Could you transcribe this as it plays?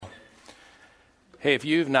Hey, if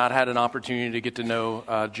you've not had an opportunity to get to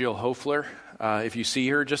know Jill Hofler, if you see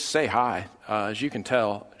her, just say hi. As you can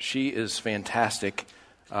tell, she is fantastic.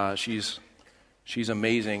 She's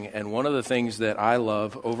amazing. And one of the things that I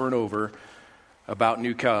love over and over about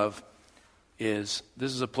New Cove is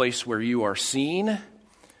this is a place where you are seen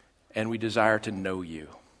and we desire to know you.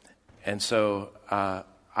 And so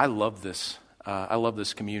I love this. I love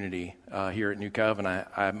this community here at New Cove.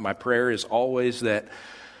 And my prayer is always that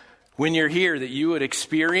when you're here, that you would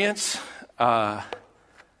experience the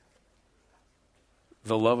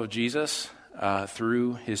love of Jesus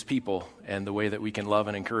through his people and the way that we can love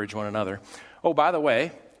and encourage one another. Oh, by the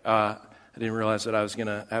way, I didn't realize that I was going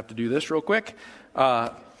to have to do this real quick.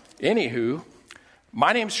 Anywho,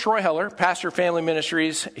 my name's Troy Heller, pastor of Family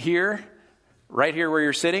Ministries here, right here where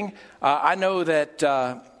you're sitting. I know that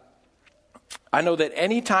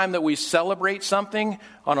any time that we celebrate something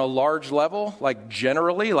on a large level, like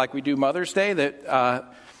generally, like we do Mother's Day,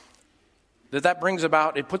 that brings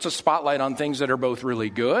about, it puts a spotlight on things that are both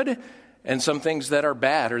really good and some things that are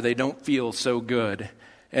bad or they don't feel so good.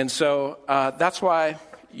 And so that's why,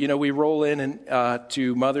 we roll in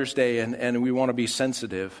to Mother's Day and we want to be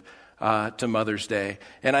sensitive to Mother's Day.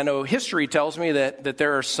 And I know history tells me that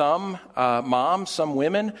there are some moms, some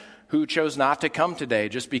women who chose not to come today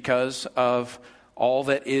just because of all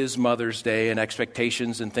that is Mother's Day and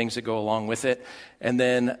expectations and things that go along with it. And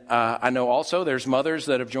then I know also there's mothers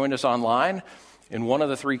that have joined us online in one of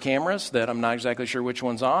the three cameras that I'm not exactly sure which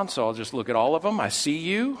one's on, so I'll just look at all of them. I see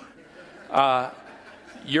you.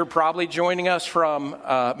 You're probably joining us from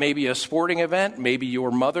maybe a sporting event, maybe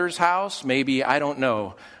your mother's house, maybe, I don't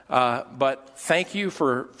know. But thank you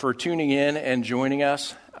for tuning in and joining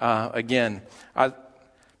us. Again, I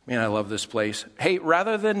love this place. Hey,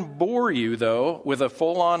 rather than bore you, though, with a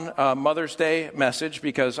full-on Mother's Day message,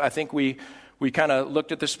 because I think we kind of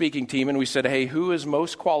looked at the speaking team and we said, hey, who is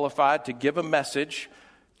most qualified to give a message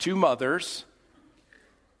to mothers?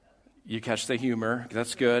 You catch the humor.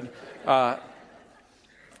 That's good.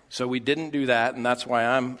 So we didn't do that, and that's why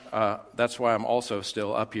I'm also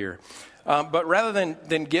still up here. But rather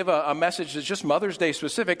than give a message that's just Mother's Day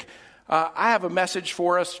specific, I have a message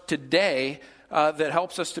for us today that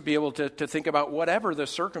helps us to be able to think about whatever the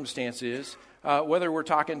circumstance is, whether we're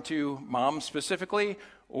talking to moms specifically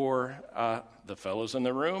or the fellows in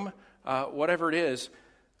the room, whatever it is,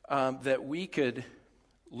 that we could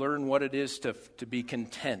learn what it is to be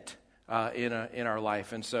content in our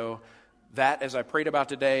life. And so that, as I prayed about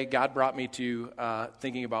today, God brought me to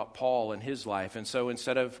thinking about Paul and his life. And so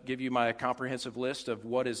instead of give you my comprehensive list of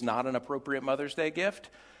what is not an appropriate Mother's Day gift,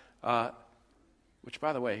 which,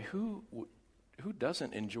 by the way, who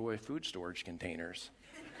doesn't enjoy food storage containers?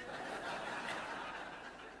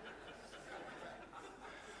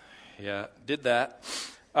 Yeah, did that.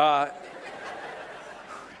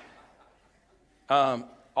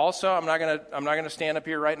 Also, I'm not gonna stand up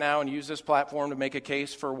here right now and use this platform to make a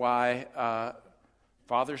case for why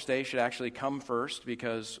Father's Day should actually come first,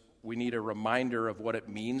 because we need a reminder of what it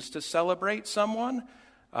means to celebrate someone.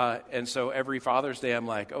 And so every Father's Day, I'm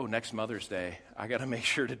like, oh, next Mother's Day, I got to make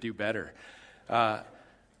sure to do better.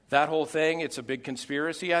 That whole thing, it's a big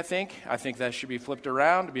conspiracy, I think. I think that should be flipped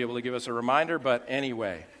around to be able to give us a reminder. But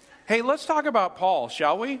anyway, hey, let's talk about Paul,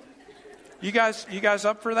 shall we? You guys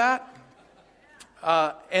up for that?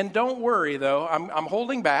 And don't worry, though. I'm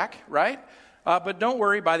holding back, right? But don't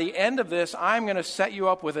worry. By the end of this, I'm going to set you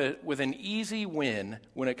up with an easy win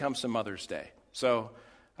when it comes to Mother's Day. So,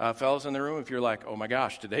 fellas in the room, if you're like, oh my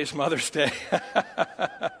gosh, today's Mother's Day,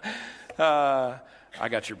 I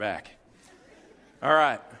got your back. All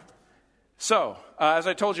right. So, as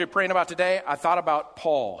I told you, praying about today, I thought about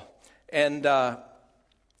Paul. And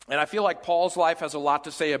I feel like Paul's life has a lot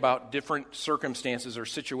to say about different circumstances or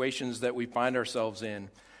situations that we find ourselves in,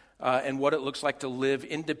 and what it looks like to live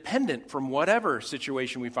independent from whatever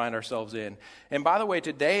situation we find ourselves in. And by the way,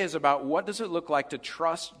 today is about what does it look like to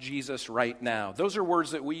trust Jesus right now. Those are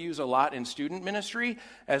words that we use a lot in student ministry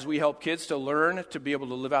as we help kids to learn to be able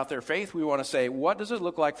to live out their faith. We want to say, what does it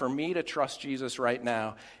look like for me to trust Jesus right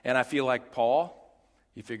now? And I feel like Paul,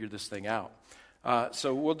 he figured this thing out.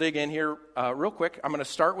 So we'll dig in here real quick. I'm going to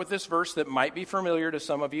start with this verse that might be familiar to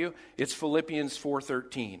some of you. It's Philippians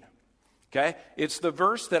 4:13. Okay? It's the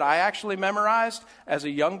verse that I actually memorized as a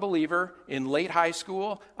young believer in late high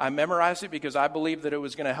school. I memorized it because I believed that it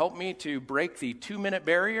was going to help me to break the 2-minute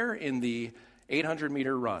barrier in the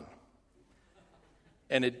 800-meter run.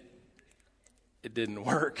 And it didn't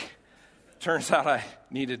work. Turns out I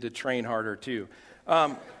needed to train harder too.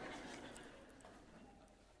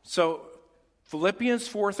 So Philippians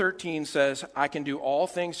 4:13 says, I can do all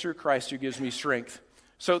things through Christ who gives me strength.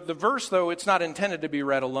 So the verse, though, it's not intended to be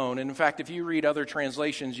read alone. And in fact, if you read other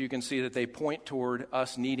translations, you can see that they point toward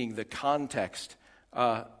us needing the context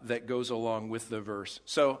that goes along with the verse.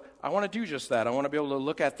 So I want to do just that. I want to be able to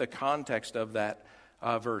look at the context of that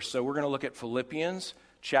verse. So we're going to look at Philippians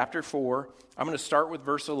chapter 4. I'm going to start with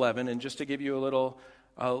verse 11. And just to give you a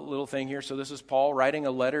little thing here. So this is Paul writing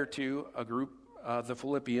a letter to a group, the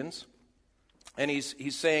Philippians. And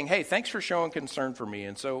he's saying, hey, thanks for showing concern for me.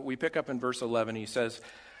 And so we pick up in verse 11. He says,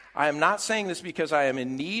 I am not saying this because I am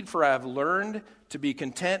in need, for I have learned to be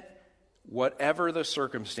content whatever the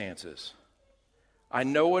circumstances. I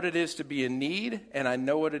know what it is to be in need, and I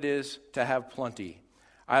know what it is to have plenty.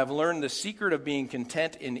 I have learned the secret of being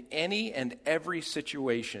content in any and every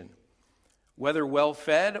situation, whether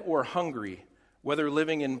well-fed or hungry, whether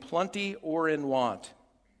living in plenty or in want.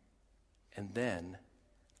 And then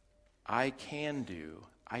I can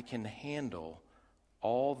handle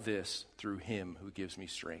all this through him who gives me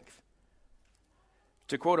strength.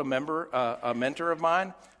 To quote a mentor of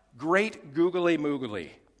mine, great googly moogly,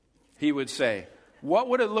 he would say, what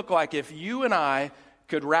would it look like if you and I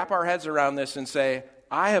could wrap our heads around this and say,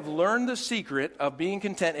 I have learned the secret of being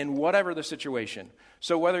content in whatever the situation.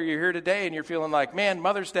 So whether you're here today and you're feeling like, man,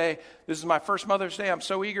 Mother's Day, this is my first Mother's Day, I'm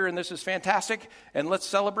so eager and this is fantastic, and let's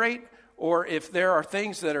celebrate. Or if there are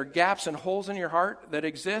things that are gaps and holes in your heart that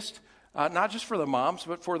exist, not just for the moms,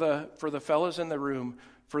 but for the fellas in the room,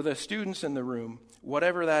 for the students in the room,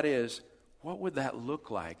 whatever that is, what would that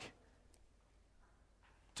look like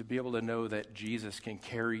to be able to know that Jesus can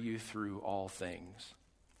carry you through all things?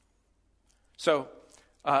 So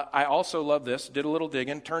I also love this, did a little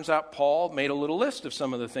digging. Turns out Paul made a little list of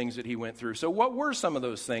some of the things that he went through. So what were some of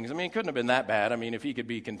those things? I mean, it couldn't have been that bad. I mean, if he could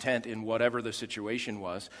be content in whatever the situation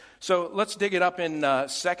was. So let's dig it up in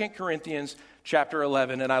 2 Corinthians chapter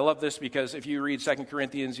 11. And I love this because if you read 2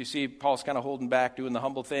 Corinthians, you see Paul's kind of holding back, doing the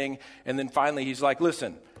humble thing. And then finally he's like,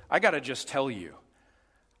 listen, I got to just tell you,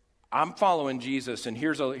 I'm following Jesus, and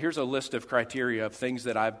here's a list of criteria of things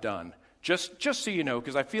that I've done. Just so you know,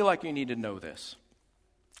 because I feel like you need to know this.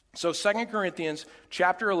 So 2 Corinthians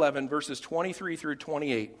chapter 11, verses 23 through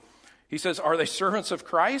 28, he says, are they servants of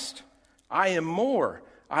Christ? I am more.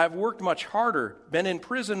 I have worked much harder, been in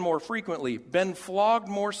prison more frequently, been flogged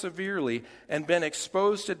more severely, and been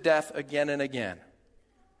exposed to death again and again.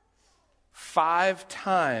 5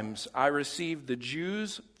 times I received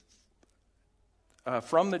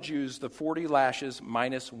from the Jews the 40 lashes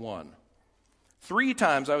minus 1. 3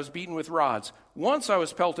 times I was beaten with rods. Once I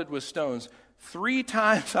was pelted with stones. 3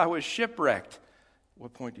 times I was shipwrecked.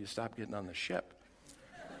 What point do you stop getting on the ship?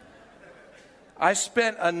 I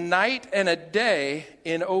spent a night and a day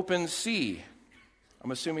in open sea.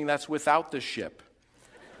 I'm assuming that's without the ship.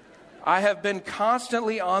 I have been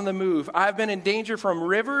constantly on the move. I have been in danger from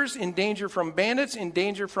rivers, in danger from bandits, in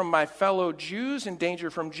danger from my fellow Jews, in danger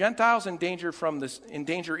from Gentiles, in danger in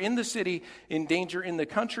the city, in danger in the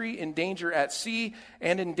country, in danger at sea,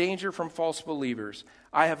 and in danger from false believers.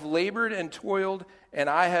 I have labored and toiled, and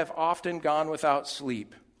I have often gone without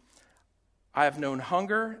sleep. I have known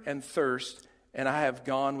hunger and thirst, and I have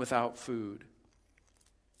gone without food.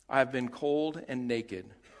 I have been cold and naked.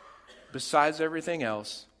 Besides everything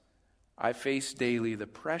else, I face daily the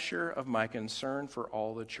pressure of my concern for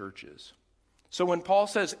all the churches. So when Paul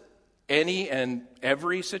says any and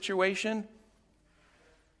every situation,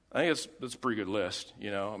 I think that's a pretty good list,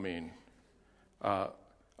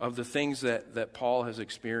 of the things that Paul has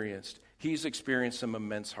experienced. He's experienced some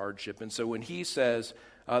immense hardship. And so when he says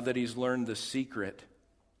that he's learned the secret,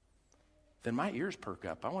 then my ears perk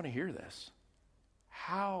up. I want to hear this.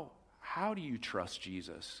 How do you trust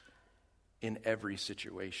Jesus in every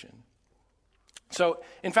situation? So,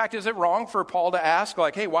 in fact, is it wrong for Paul to ask,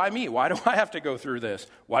 like, hey, why me? Why do I have to go through this?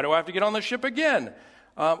 Why do I have to get on the ship again?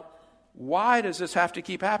 Why does this have to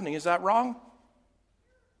keep happening? Is that wrong?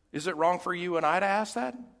 Is it wrong for you and I to ask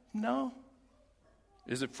that? No.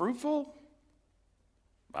 Is it fruitful?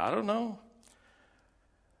 I don't know.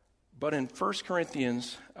 But in 1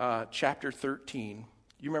 Corinthians chapter 13,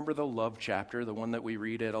 you remember the love chapter, the one that we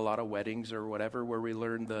read at a lot of weddings or whatever, where we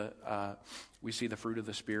learn we see the fruit of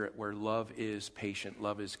the Spirit, where love is patient,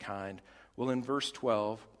 love is kind. Well, in verse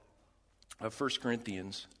 12 of 1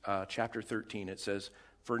 Corinthians chapter 13, it says,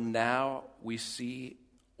 for now we see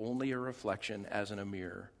only a reflection as in a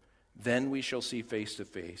mirror. Then we shall see face to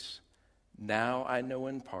face. Now I know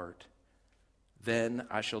in part. Then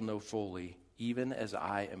I shall know fully, even as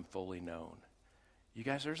I am fully known. You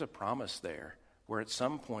guys, there's a promise there where at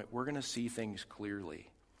some point we're going to see things clearly.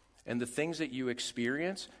 And the things that you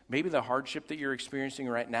experience, maybe the hardship that you're experiencing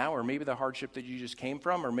right now, or maybe the hardship that you just came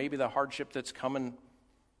from, or maybe the hardship that's coming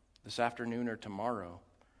this afternoon or tomorrow,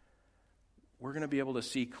 we're going to be able to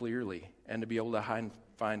see clearly and to be able to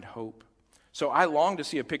find hope. So I long to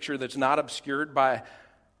see a picture that's not obscured by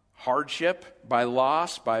hardship, by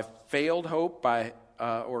loss, by failed hope, by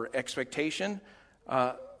or expectation.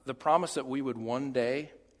 The promise that we would one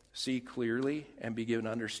day see clearly and be given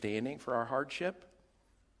understanding for our hardship.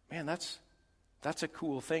 Man, that's a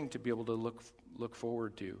cool thing to be able to look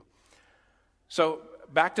forward to. So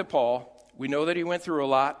back to Paul. We know that he went through a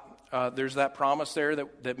lot. There's that promise there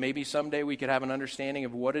that maybe someday we could have an understanding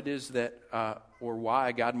of what it is that or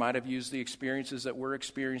why God might have used the experiences that we're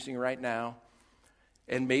experiencing right now.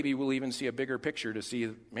 And maybe we'll even see a bigger picture to see,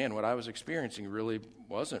 man, what I was experiencing really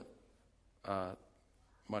wasn't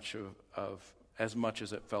much of as much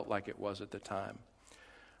as it felt like it was at the time.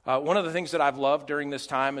 One of the things that I've loved during this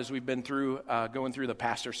time as we've been through going through the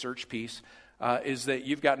pastor search piece is that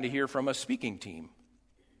you've gotten to hear from a speaking team.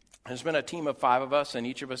 There's been a team of 5 of us, and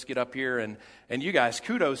each of us get up here, and you guys,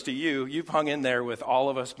 kudos to you. You've hung in there with all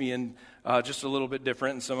of us being just a little bit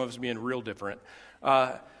different, and some of us being real different.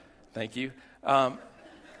 Thank you. Man.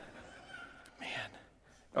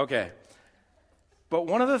 Okay. But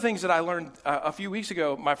one of the things that I learned a few weeks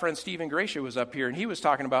ago, my friend Stephen Gracia was up here, and he was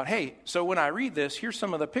talking about, hey, so when I read this, here's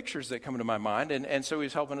some of the pictures that come to my mind, and so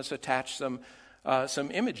he's helping us attach some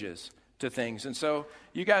images to things. And so,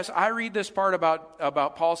 you guys, I read this part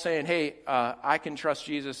about Paul saying, hey, I can trust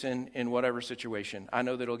Jesus in whatever situation. I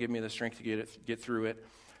know that it'll give me the strength to get through it.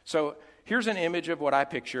 So here's an image of what I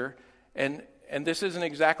picture, and this isn't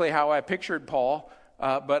exactly how I pictured Paul,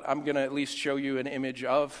 but I'm going to at least show you an image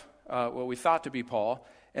of what we thought to be Paul.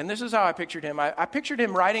 And this is how I pictured him. I pictured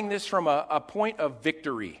him writing this from a point of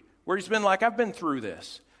victory, where he's been like, I've been through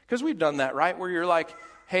this. Because we've done that, right? Where you're like,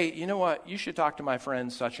 hey, you know what? You should talk to my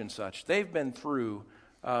friends such and such. They've been through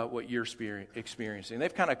what you're experiencing.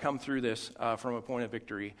 They've kind of come through this from a point of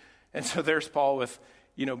victory. And so there's Paul with,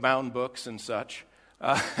 bound books and such,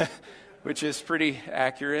 which is pretty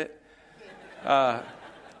accurate. But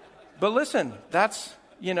listen, that's,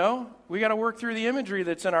 we got to work through the imagery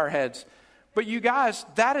that's in our heads. But you guys,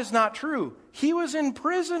 that is not true. He was in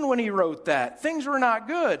prison when he wrote that. Things were not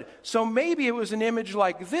good. So maybe it was an image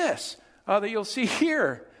like this that you'll see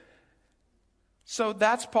here. So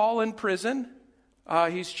that's Paul in prison.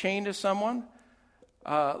 He's chained to someone.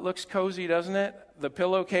 Looks cozy, doesn't it? The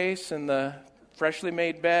pillowcase and the freshly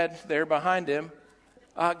made bed there behind him.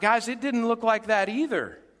 Guys, it didn't look like that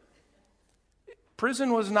either.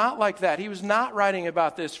 Prison was not like that. He was not writing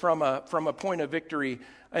about this from a point of victory.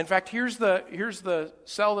 In fact, here's the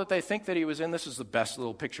cell that they think that he was in. This is the best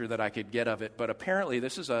little picture that I could get of it. But apparently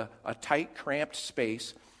this is a tight, cramped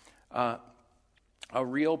space, a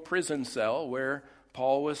real prison cell where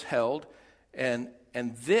Paul was held. And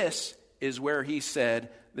this is where he said,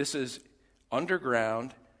 this is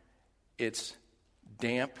underground. It's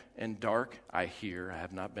damp and dark, I hear. I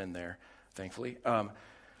have not been there, thankfully.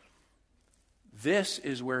 This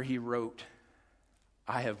is where he wrote,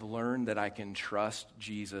 I have learned that I can trust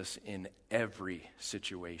Jesus in every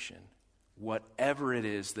situation. Whatever it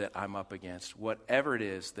is that I'm up against, whatever it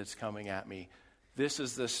is that's coming at me, this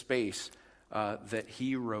is the space that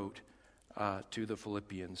he wrote to the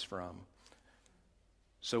Philippians from.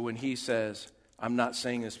 So when he says, I'm not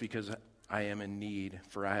saying this because I am in need,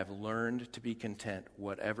 for I have learned to be content,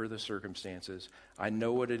 whatever the circumstances. I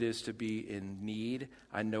know what it is to be in need.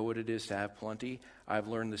 I know what it is to have plenty. I've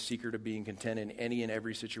learned the secret of being content in any and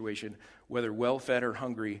every situation, whether well-fed or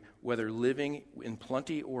hungry, whether living in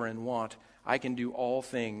plenty or in want. I can do all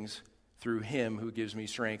things through him who gives me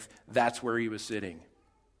strength. That's where he was sitting.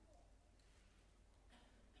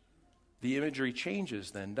 The imagery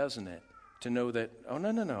changes then, doesn't it? To know that, oh,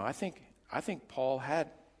 no. I think Paul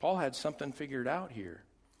had something figured out here.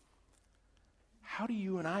 How do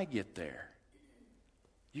you and I get there?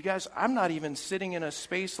 You guys, I'm not even sitting in a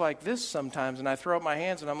space like this sometimes, and I throw up my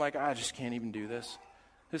hands, and I'm like, I just can't even do this.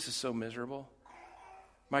 This is so miserable.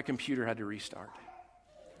 My computer had to restart.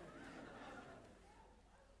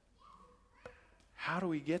 How do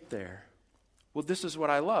we get there? Well, this is what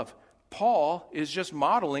I love. Paul is just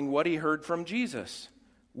modeling what he heard from Jesus.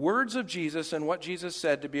 Words of Jesus and what Jesus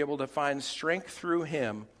said to be able to find strength through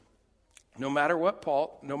him. No matter what,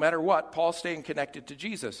 Paul's staying connected to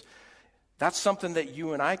Jesus. That's something that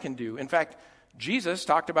you and I can do. In fact, Jesus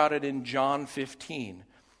talked about it in John 15.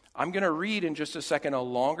 I'm going to read in just a second a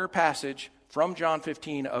longer passage from John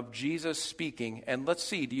 15 of Jesus speaking, and let's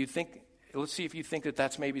see if you think that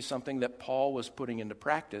that's maybe something that Paul was putting into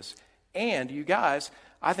practice. And you guys,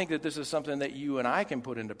 I think that this is something that you and I can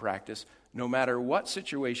put into practice no matter what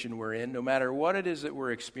situation we're in, no matter what it is that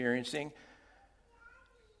we're experiencing.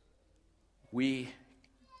 We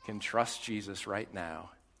can trust Jesus right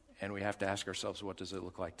now And we have to ask ourselves, what does it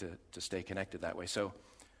look like to stay connected that way? So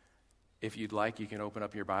if you'd like, you can open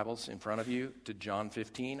up your Bibles in front of you to John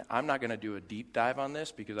 15. I'm not going to do a deep dive on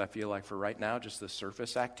this because I feel like for right now, just the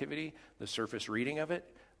surface activity, the surface reading of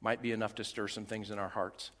it might be enough to stir some things in our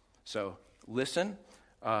hearts. So listen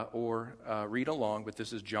or read along, but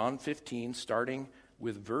this is John 15, starting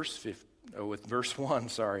with verse 1.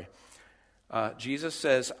 Jesus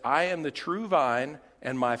says, "I am the true vine,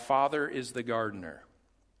 and my Father is the gardener.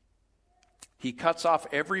 He cuts off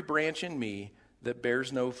every branch in me that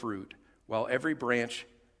bears no fruit, while every branch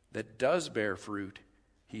that does bear fruit,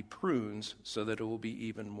 he prunes so that it will be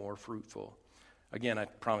even more fruitful." Again, I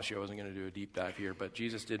promise you I wasn't going to do a deep dive here, but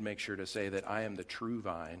Jesus did make sure to say that I am the true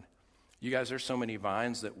vine. You guys, there's so many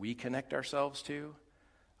vines that we connect ourselves to,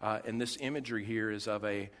 and this imagery here is of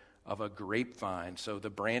a grapevine. So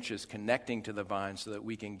the branches connecting to the vine so that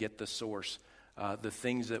we can get the source, the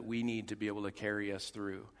things that we need to be able to carry us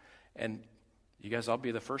through. And you guys, I'll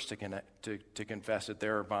be the first to confess that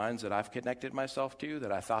there are vines that I've connected myself to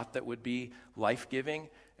that I thought that would be life-giving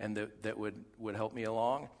and that would help me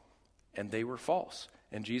along, and they were false.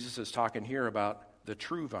 And Jesus is talking here about the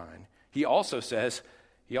true vine. He also says,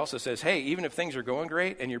 hey, even if things are going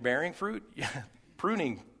great and you're bearing fruit,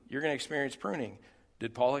 pruning, you're going to experience pruning.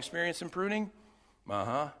 Did Paul experience some pruning?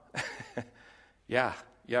 Yeah,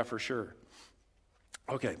 for sure.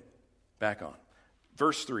 Okay, back on.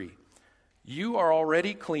 Verse 3. "You are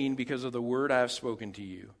already clean because of the word I have spoken to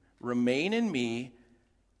you. Remain in me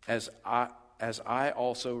as I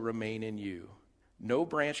also remain in you. No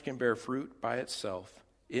branch can bear fruit by itself.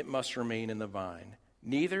 It must remain in the vine.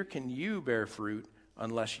 Neither can you bear fruit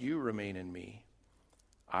unless you remain in me.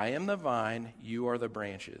 I am the vine, you are the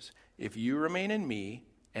branches. If you remain in me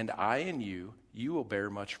and I in you, you will bear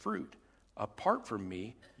much fruit. Apart from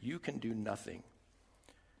me, you can do nothing.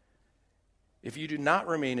 If you do not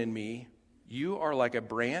remain in me, you are like a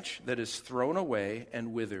branch that is thrown away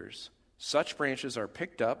and withers. Such branches are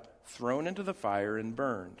picked up, thrown into the fire, and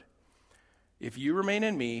burned. If you remain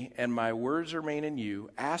in me and my words remain in you,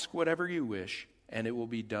 ask whatever you wish, and it will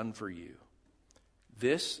be done for you.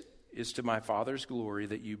 This is to my Father's glory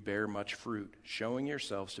that you bear much fruit, showing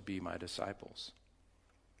yourselves to be my disciples.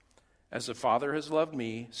 As the Father has loved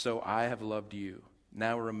me, so I have loved you.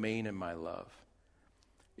 Now remain in my love.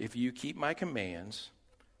 If you keep my commands,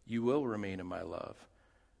 you will remain in my love,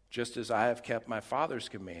 just as I have kept my Father's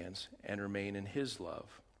commands and remain in his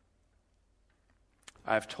love.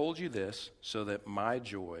 I have told you this so that my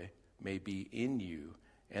joy may be in you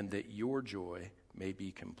and that your joy may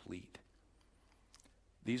be complete."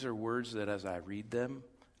 These are words that as I read them,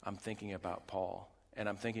 I'm thinking about Paul, and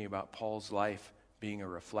I'm thinking about Paul's life being a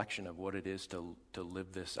reflection of what it is to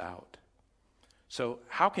live this out. So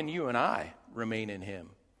how can you and I remain in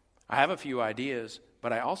him? I have a few ideas,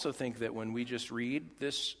 but I also think that when we just read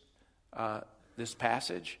this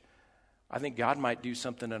passage, I think God might do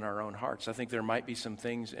something in our own hearts. I think there might be some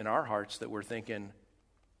things in our hearts that we're thinking,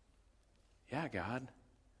 yeah, God,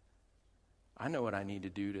 I know what I need to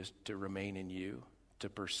do to remain in you, to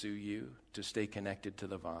pursue you, to stay connected to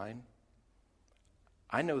the vine.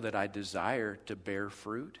 I know that I desire to bear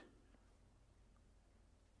fruit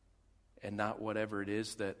and not whatever it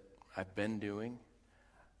is that I've been doing.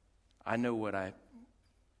 I know what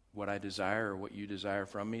I desire or what you desire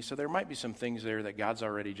from me. So there might be some things there that God's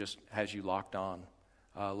already just has you locked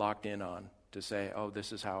in on to say, oh,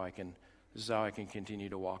 this is how I can continue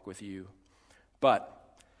to walk with you.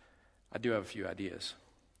 But I do have a few ideas.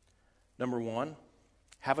 Number one,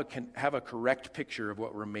 have a correct picture of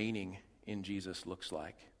what remaining in Jesus looks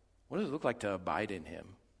like. What does it look like to abide in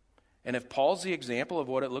him? And if Paul's the example of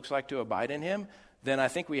what it looks like to abide in him, then I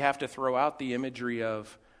think we have to throw out the imagery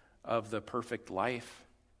of the perfect life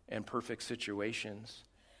and perfect situations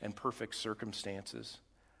and perfect circumstances.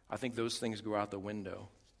 I think those things go out the window.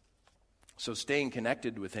 So staying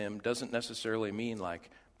connected with him doesn't necessarily mean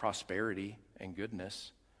like prosperity and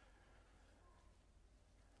goodness.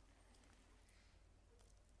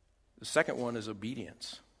 The second one is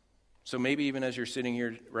obedience. So maybe even as you're sitting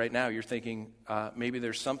here right now, you're thinking maybe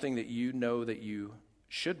there's something that you know that you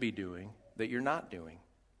should be doing that you're not doing.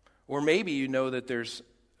 Or maybe you know that there's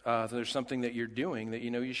something that you're doing that you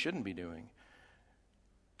know you shouldn't be doing.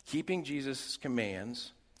 Keeping Jesus'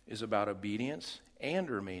 commands is about obedience and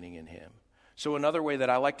remaining in him. So another way that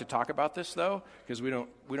I like to talk about this, though, because we don't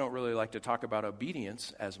really like to talk about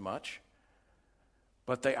obedience as much,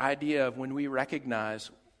 but the idea of when we recognize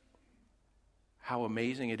how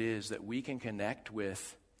amazing it is that we can connect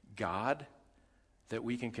with God, that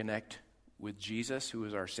we can connect with Jesus, who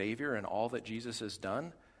is our Savior, and all that Jesus has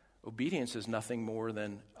done, Obedience is nothing more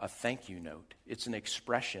than a thank you note. It's an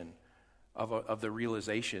expression of the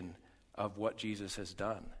realization of what Jesus has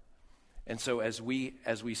done. And so as we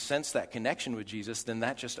sense that connection with Jesus, then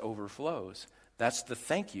that just overflows. That's the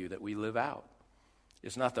thank you that we live out.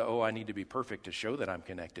 It's not the, I need to be perfect to show that I'm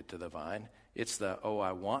connected to the vine. It's the,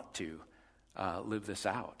 I want to live this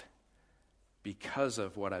out because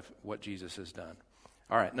of what Jesus has done.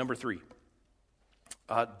 All right, number 3.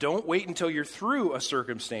 Don't wait until you're through a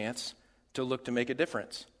circumstance to look to make a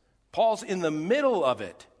difference. Paul's in the middle of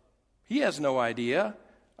it. He has no idea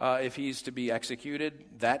if he's to be executed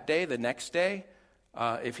that day, the next day,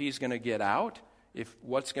 if he's going to get out, if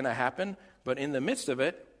what's going to happen. But in the midst of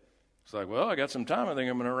it, it's like, I got some time. I think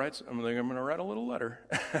I'm going to write a little letter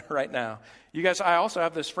right now. You guys, I also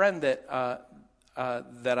have this friend that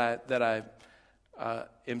I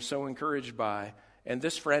am so encouraged by, and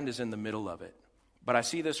this friend is in the middle of it. But I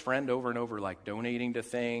see this friend over and over, like donating to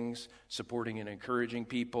things, supporting and encouraging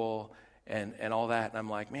people, and all that. And I'm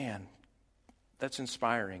like, man, that's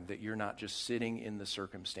inspiring that you're not just sitting in the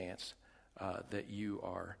circumstance that you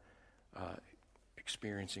are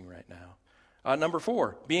experiencing right now. Number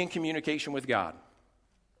 4, be in communication with God.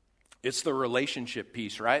 It's the relationship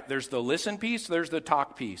piece, right? There's the listen piece, there's the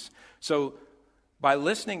talk piece. So by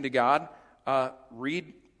listening to God,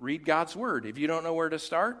 read God's word. If you don't know where to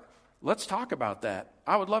start, let's talk about that.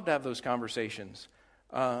 I would love to have those conversations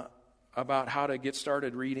about how to get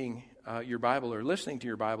started reading your Bible or listening to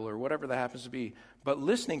your Bible or whatever that happens to be. But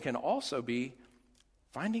listening can also be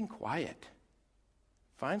finding quiet.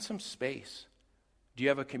 Find some space. Do you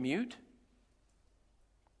have a commute?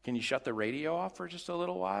 Can you shut the radio off for just a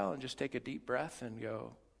little while and just take a deep breath and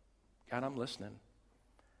go, God, I'm listening.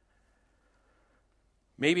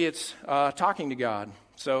 Maybe it's talking to God.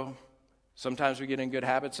 So sometimes we get in good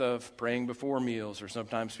habits of praying before meals, or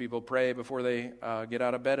sometimes people pray before they get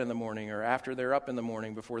out of bed in the morning, or after they're up in the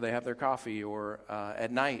morning, before they have their coffee, or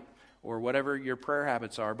at night, or whatever your prayer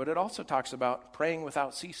habits are. But it also talks about praying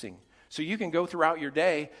without ceasing. So you can go throughout your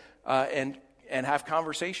day and have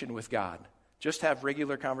conversation with God. Just have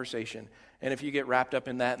regular conversation. And if you get wrapped up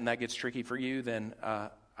in that and that gets tricky for you, then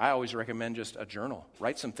I always recommend just a journal.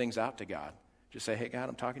 Write some things out to God. Just say, hey, God,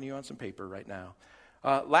 I'm talking to you on some paper right now.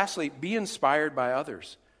 Lastly, be inspired by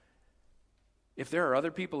others. If there are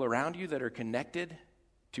other people around you that are connected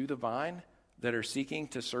to the vine, that are seeking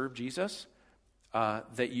to serve Jesus,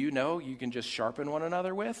 that you can just sharpen one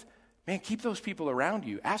another with, man, keep those people around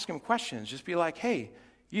you. Ask them questions. Just be like, hey,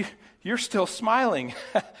 you're still smiling.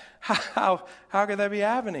 How could that be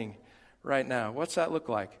happening right now? What's that look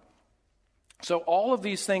like? So all of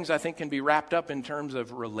these things, I think, can be wrapped up in terms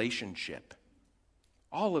of relationship.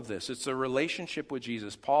 All of this, it's a relationship with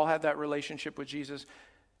Jesus. Paul had that relationship with Jesus,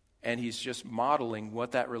 and he's just modeling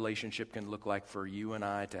what that relationship can look like for you and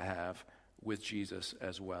I to have with Jesus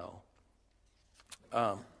as well.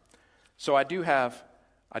 So I do have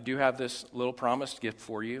this little promised gift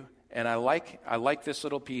for you, and I like this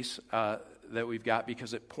little piece that we've got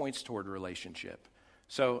because it points toward relationship.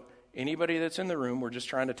 So anybody that's in the room, we're just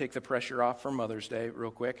trying to take the pressure off for Mother's Day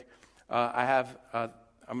real quick.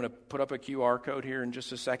 I'm going to put up a QR code here in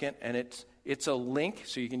just a second, and it's a link,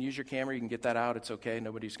 so you can use your camera. You can get that out. It's okay.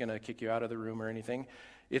 Nobody's going to kick you out of the room or anything.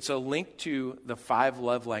 It's a link to the 5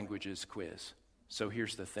 love languages quiz. So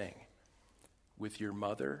here's the thing. With your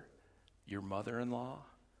mother, your mother-in-law,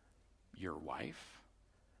 your wife,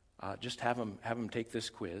 just have them take this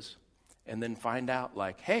quiz, and then find out,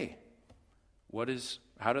 like, hey,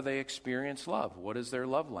 how do they experience love? What is their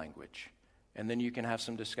love language? And then you can have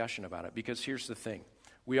some discussion about it. Because here's the thing.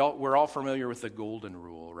 We're all familiar with the golden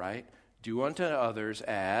rule, right? Do unto others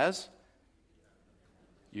as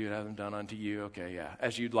you'd have them done unto you. Okay, yeah.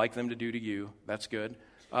 As you'd like them to do to you. That's good.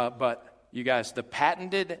 But you guys, the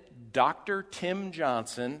patented Dr. Tim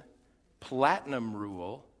Johnson platinum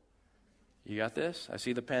rule, you got this? I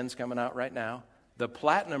see the pens coming out right now. The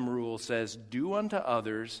platinum rule says, do unto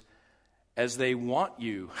others as they want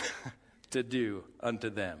you to do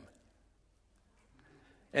unto them.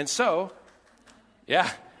 And so, yeah.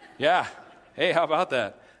 Hey, how about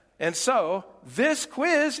that? And so, this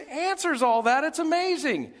quiz answers all that. It's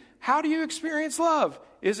amazing. How do you experience love?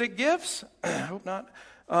 Is it gifts? I hope not.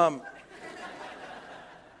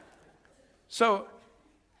 So,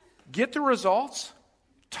 get the results.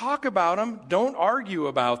 Talk about them. Don't argue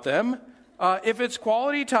about them. If it's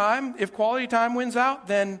quality time, if quality time wins out,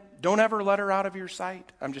 then don't ever let her out of your sight.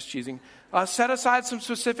 I'm just cheesing. Set aside some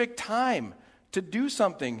specific time to do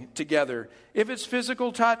something together. If it's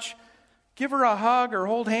physical touch, give her a hug or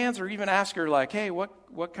hold hands, or even ask her, like, hey,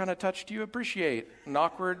 what kind of touch do you appreciate? An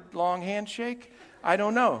awkward long handshake? I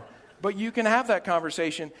don't know. But you can have that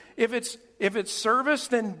conversation. If it's service,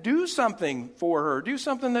 then do something for her. Do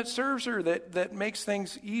something that serves her, that makes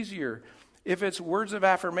things easier. If it's words of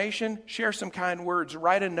affirmation, share some kind words.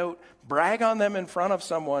 Write a note. Brag on them in front of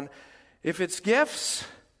someone. If it's gifts,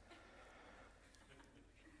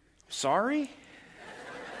 sorry?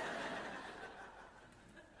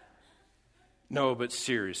 No, but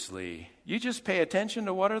seriously, you just pay attention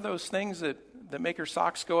to what are those things that make her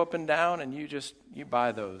socks go up and down, and you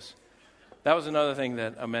buy those. That was another thing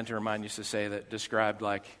that a mentor of mine used to say that described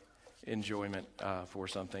like enjoyment for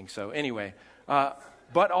something. So anyway,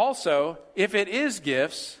 but also, if it is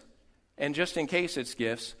gifts, and just in case it's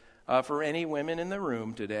gifts, for any women in the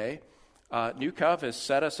room today, New Cove has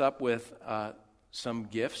set us up with some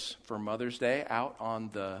gifts for Mother's Day out on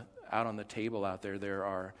the table out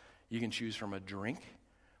there. You can choose from a drink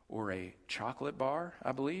or a chocolate bar,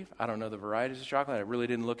 I believe. I don't know the varieties of chocolate. I really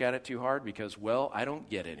didn't look at it too hard because, well, I don't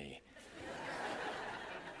get any.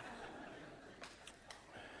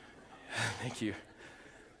 Thank you.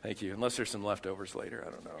 Unless there's some leftovers later. I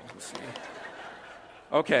don't know. Let's see.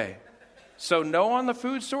 Okay. So no on the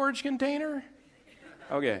food storage container?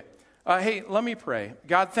 Okay. Hey, let me pray.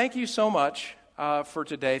 God, thank you so much for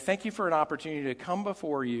today. Thank you for an opportunity to come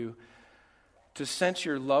before you to sense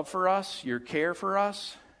your love for us, your care for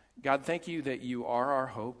us. God, thank you that you are our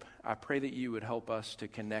hope. I pray that you would help us to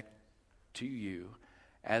connect to you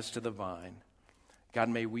as to the vine. God,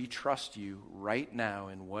 may we trust you right now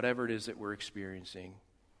in whatever it is that we're experiencing,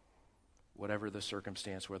 whatever the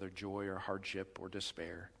circumstance, whether joy or hardship or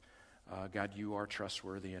despair. God, you are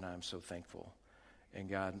trustworthy, and I'm so thankful. And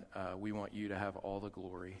God, we want you to have all the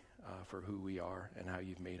glory for who we are and how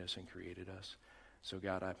you've made us and created us. So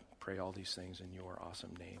God, I pray all these things in your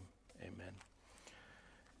awesome name. Amen.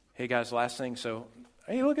 Hey guys, last thing. So,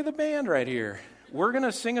 hey, look at the band right here. We're going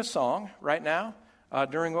to sing a song right now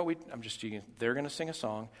during I'm just teasing. They're going to sing a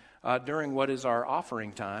song during what is our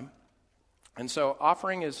offering time. And so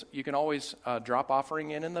offering is, you can always drop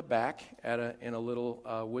offering in the back in a little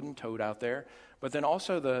wooden tote out there. But then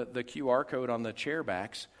also the QR code on the chair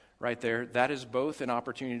backs right there, that is both an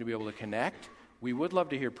opportunity to be able to connect. We would love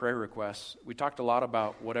to hear prayer requests. We talked a lot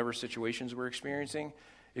about whatever situations we're experiencing.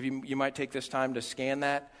 If you might take this time to scan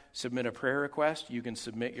that, submit a prayer request. You can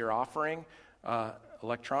submit your offering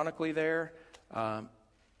electronically there.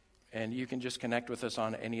 And you can just connect with us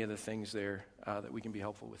on any of the things there that we can be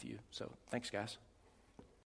helpful with you. So thanks, guys.